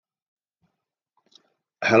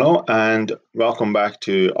Hello and welcome back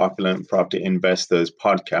to Opulent Property Investors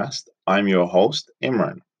Podcast. I'm your host,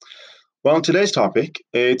 Imran. Well, today's topic,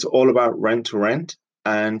 it's all about rent to rent.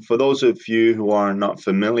 And for those of you who are not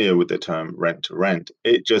familiar with the term rent to rent,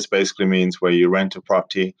 it just basically means where you rent a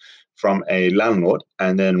property from a landlord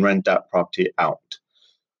and then rent that property out.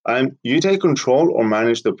 You take control or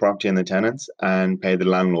manage the property and the tenants and pay the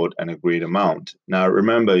landlord an agreed amount. Now,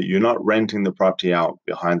 remember, you're not renting the property out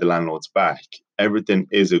behind the landlord's back. Everything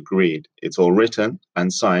is agreed. It's all written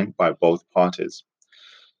and signed by both parties.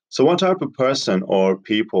 So, what type of person or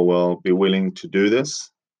people will be willing to do this?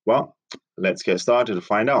 Well, let's get started to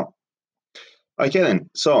find out. Okay, then.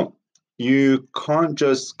 So, you can't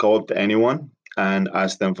just go up to anyone and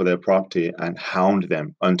ask them for their property and hound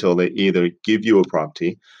them until they either give you a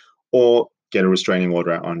property or get a restraining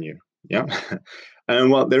order on you. Yeah. And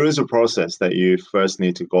well, there is a process that you first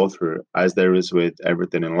need to go through, as there is with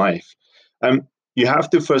everything in life. You have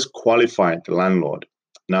to first qualify the landlord.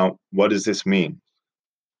 Now, what does this mean?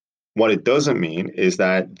 What it doesn't mean is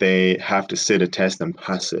that they have to sit a test and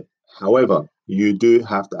pass it. However, you do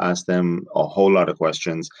have to ask them a whole lot of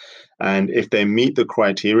questions. And if they meet the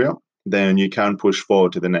criteria, then you can push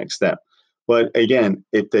forward to the next step. But again,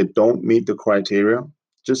 if they don't meet the criteria,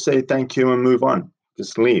 just say thank you and move on.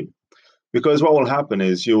 Just leave. Because what will happen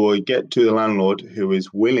is you will get to the landlord who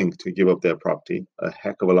is willing to give up their property a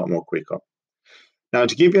heck of a lot more quicker. Now,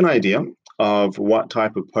 to give you an idea of what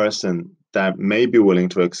type of person that may be willing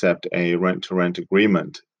to accept a rent to rent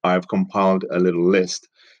agreement, I've compiled a little list.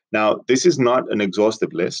 Now, this is not an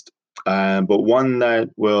exhaustive list, but one that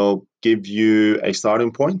will give you a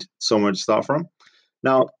starting point, somewhere to start from.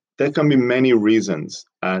 Now, there can be many reasons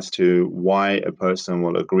as to why a person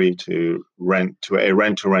will agree to a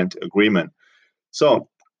rent to rent agreement. So,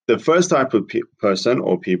 the first type of person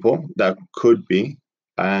or people that could be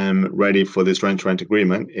ready for this rent to rent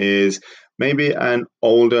agreement is maybe an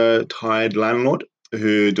older, tired landlord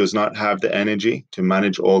who does not have the energy to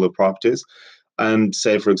manage all the properties. And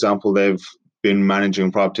say, for example, they've been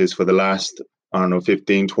managing properties for the last, I don't know,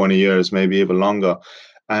 15, 20 years, maybe even longer.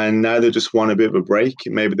 And now they just want a bit of a break.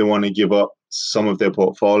 Maybe they want to give up some of their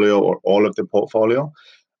portfolio or all of their portfolio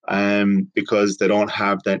because they don't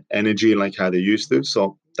have that energy like how they used to.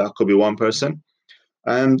 So that could be one person.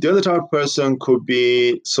 And the other type of person could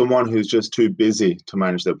be someone who's just too busy to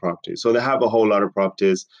manage their property. So they have a whole lot of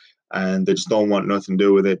properties and they just don't want nothing to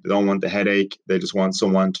do with it. They don't want the headache. They just want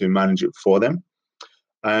someone to manage it for them.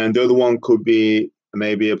 And the other one could be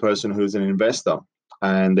maybe a person who's an investor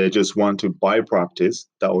and they just want to buy properties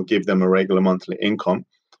that will give them a regular monthly income,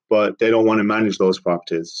 but they don't want to manage those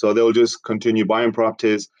properties. So they'll just continue buying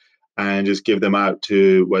properties and just give them out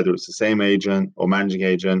to whether it's the same agent or managing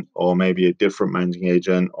agent or maybe a different managing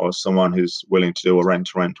agent or someone who's willing to do a rent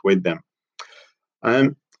to rent with them.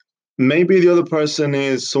 And maybe the other person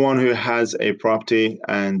is someone who has a property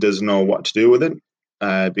and doesn't know what to do with it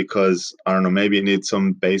because I don't know, maybe it needs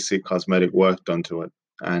some basic cosmetic work done to it,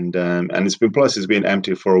 and it's been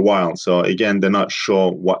empty for a while. So again, they're not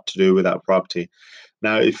sure what to do with that property.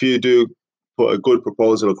 Now, if you do put a good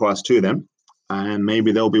proposal across to them, and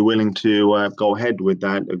maybe they'll be willing to go ahead with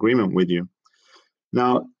that agreement with you.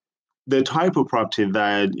 Now, the type of property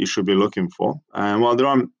that you should be looking for, well, there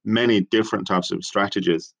are many different types of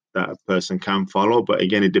strategies that a person can follow, but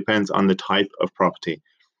again, it depends on the type of property.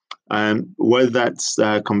 Whether that's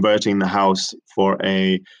converting the house for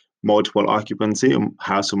a multiple occupancy,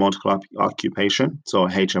 house of multiple occupation, so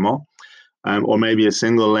HMO, or maybe a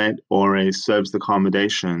single let or a serviced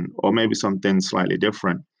accommodation, or maybe something slightly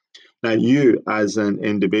different. Now, you as an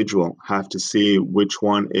individual have to see which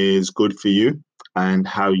one is good for you and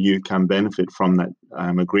how you can benefit from that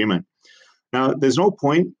agreement. Now, there's no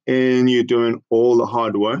point in you doing all the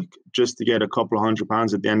hard work just to get a couple of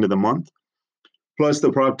 £100 at the end of the month. Plus,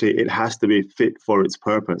 the property, it has to be fit for its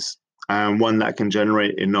purpose and one that can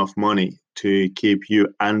generate enough money to keep you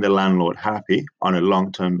and the landlord happy on a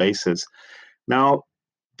long term basis. Now,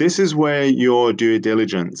 this is where your due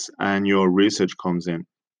diligence and your research comes in.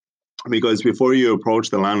 Because before you approach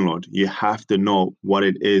the landlord, you have to know what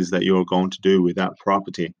it is that you're going to do with that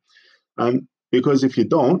property. Because if you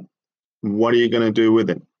don't, what are you going to do with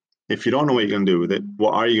it? If you don't know what you're going to do with it,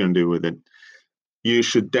 what are you going to do with it? You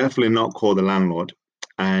should definitely not call the landlord.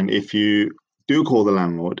 And if you do call the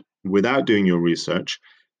landlord without doing your research,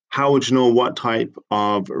 how would you know what type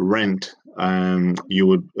of rent you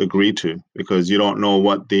would agree to? Because you don't know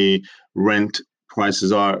what the rent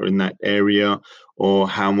prices are in that area or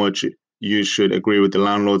how much you should agree with the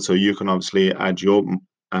landlord. So you can obviously add your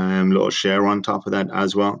little share on top of that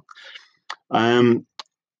as well.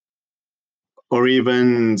 Or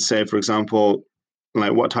even say, for example,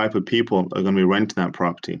 like what type of people are going to be renting that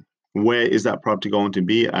property? Where is that property going to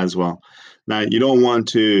be as well? Now, you don't want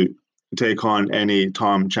to take on any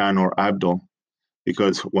Tom, Chan, or Abdul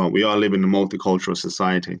because, well, we all live in a multicultural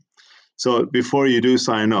society. So before you do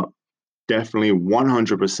sign up, definitely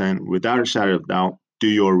 100%, without a shadow of doubt, do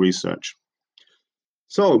your research.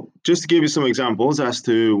 So, just to give you some examples as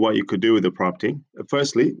to what you could do with the property.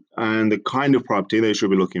 Firstly, and the kind of property they should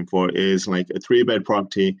be looking for is like a 3-bed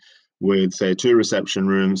property with, say, 2 reception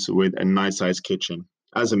rooms with a nice sized kitchen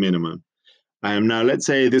as a minimum. Now, let's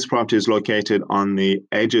say this property is located on the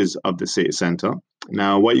edges of the city center.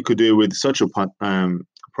 Now, what you could do with such a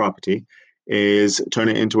property is turn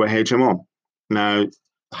it into a HMO. Now,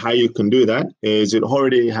 how you can do that is it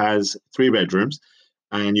already has 3 bedrooms,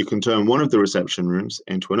 and you can turn one of the reception rooms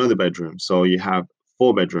into another bedroom. So you have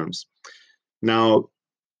 4 bedrooms. Now,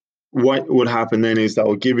 what would happen then is that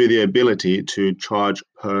will give you the ability to charge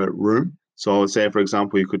per room. So say, for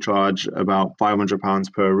example, you could charge about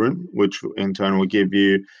 £500 per room, which in turn will give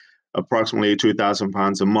you approximately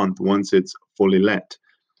 £2,000 a month once it's fully let.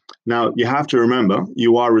 Now, you have to remember,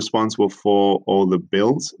 you are responsible for all the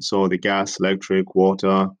bills, so the gas, electric,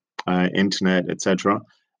 water, internet, etc.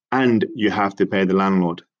 And you have to pay the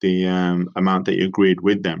landlord the amount that you agreed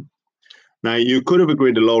with them. Now, you could have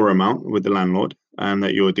agreed a lower amount with the landlord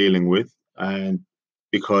that you're dealing with, and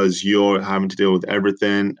because you're having to deal with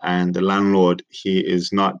everything, and the landlord, he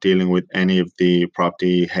is not dealing with any of the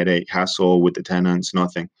property headache, hassle with the tenants,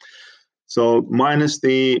 nothing. So minus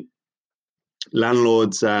the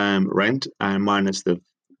landlord's rent and minus the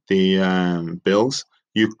bills,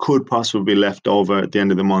 you could possibly be left over at the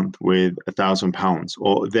end of the month with £1,000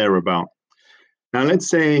 or thereabout. Now, let's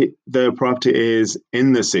say the property is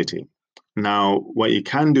in the city. Now, what you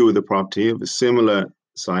can do with a property of a similar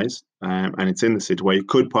size, and it's in the city, what you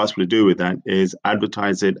could possibly do with that is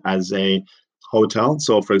advertise it as a hotel.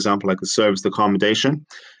 So, for example, like a serviced accommodation.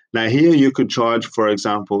 Now, here you could charge, for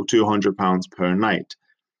example, £200 per night.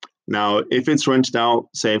 Now, if it's rented out,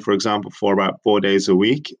 say, for example, for about 4 days a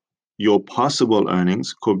week, your possible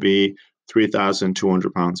earnings could be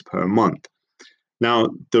 £3,200 per month. Now,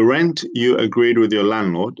 the rent you agreed with your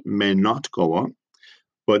landlord may not go up,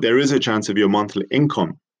 but there is a chance of your monthly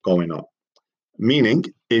income going up. Meaning,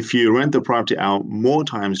 if you rent the property out more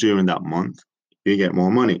times during that month, you get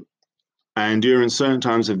more money. And during certain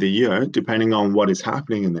times of the year, depending on what is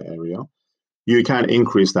happening in the area, you can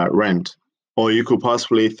increase that rent. Or you could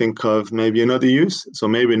possibly think of maybe another use. So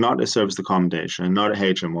maybe not a serviced accommodation, not a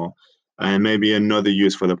HMO, and maybe another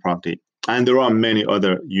use for the property. And there are many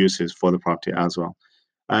other uses for the property as well,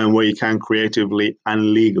 and where you can creatively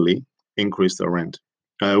and legally increase the rent,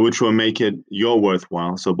 which will make it your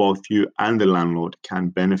worthwhile. So both you and the landlord can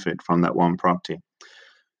benefit from that one property.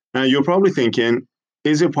 Now, you're probably thinking,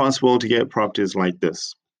 is it possible to get properties like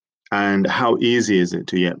this? And how easy is it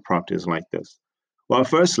to get properties like this? Well,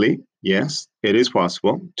 firstly, yes, it is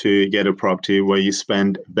possible to get a property where you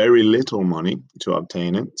spend very little money to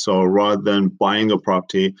obtain it. So rather than buying a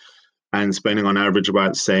property and spending on average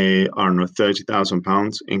about, say, I don't know,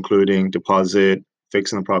 £30,000, including deposit,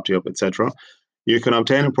 fixing the property up, etc., you can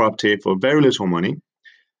obtain a property for very little money.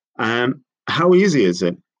 How easy is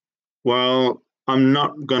it? Well, I'm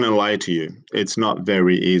not going to lie to you. It's not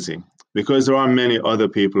very easy because there are many other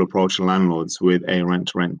people approaching landlords with a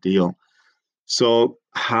rent-to-rent deal. So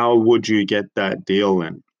how would you get that deal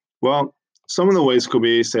then? Well, some of the ways could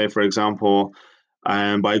be, say, for example,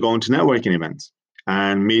 by going to networking events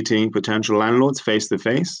and meeting potential landlords face to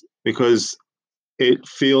face, because it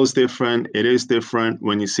feels different. It is different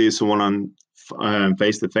when you see someone on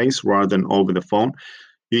face to face rather than over the phone.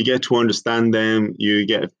 You get to understand them. You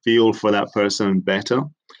get a feel for that person better.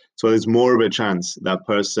 So there's more of a chance that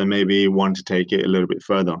person maybe want to take it a little bit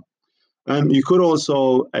further. You could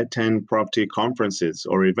also attend property conferences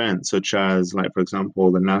or events, such as, like, for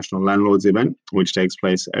example, the National Landlords event, which takes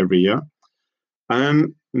place every year.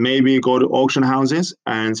 Maybe go to auction houses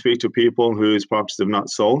and speak to people whose properties have not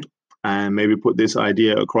sold, and maybe put this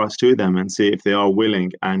idea across to them and see if they are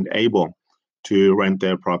willing and able to rent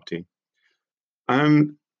their property.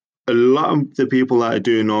 A lot of the people that I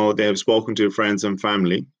do know, they have spoken to friends and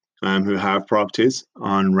family who have properties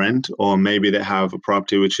on rent, or maybe they have a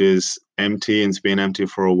property which is empty and it's been empty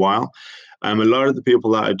for a while. A lot of the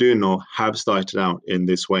people that I do know have started out in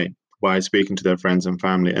this way by speaking to their friends and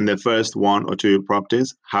family, and their first 1 or 2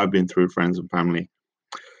 properties have been through friends and family.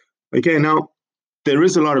 Okay, now there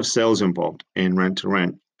is a lot of sales involved in rent to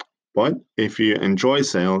rent, but if you enjoy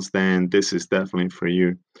sales, then this is definitely for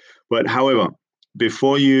you. But however,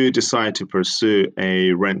 before you decide to pursue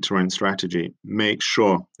a rent-to-rent strategy, make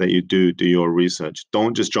sure that you do your research.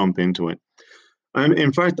 Don't just jump into it.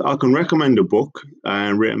 In fact, I can recommend a book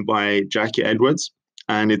written by Jackie Edwards,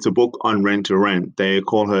 and it's a book on rent to rent. They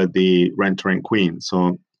call her the rent to rent queen.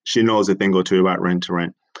 So she knows a thing or two about rent to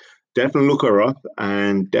rent. Definitely look her up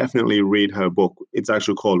and definitely read her book. It's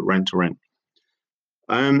actually called Rent to Rent.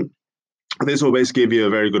 Um, this will basically give you a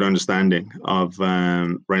very good understanding of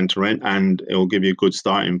rent to rent, and it will give you a good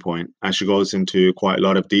starting point. As she goes into quite a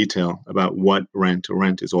lot of detail about what rent to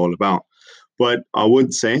rent is all about. But I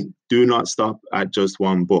would say do not stop at just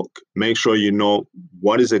one book. Make sure you know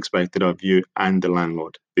what is expected of you and the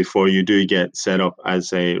landlord before you do get set up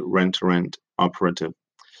as a rent to rent operative.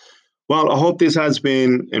 Well, I hope this has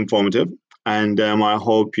been informative, and I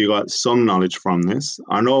hope you got some knowledge from this.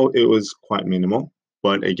 I know it was quite minimal,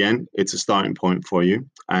 but again, it's a starting point for you.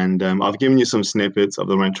 And I've given you some snippets of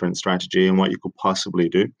the rent to rent strategy and what you could possibly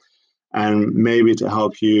do, and maybe to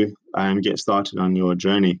help you get started on your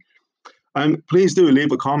journey. Please do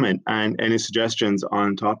leave a comment and any suggestions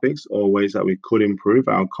on topics or ways that we could improve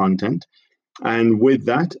our content. And with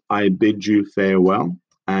that, I bid you farewell.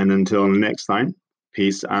 And until next time,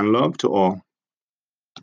 peace and love to all.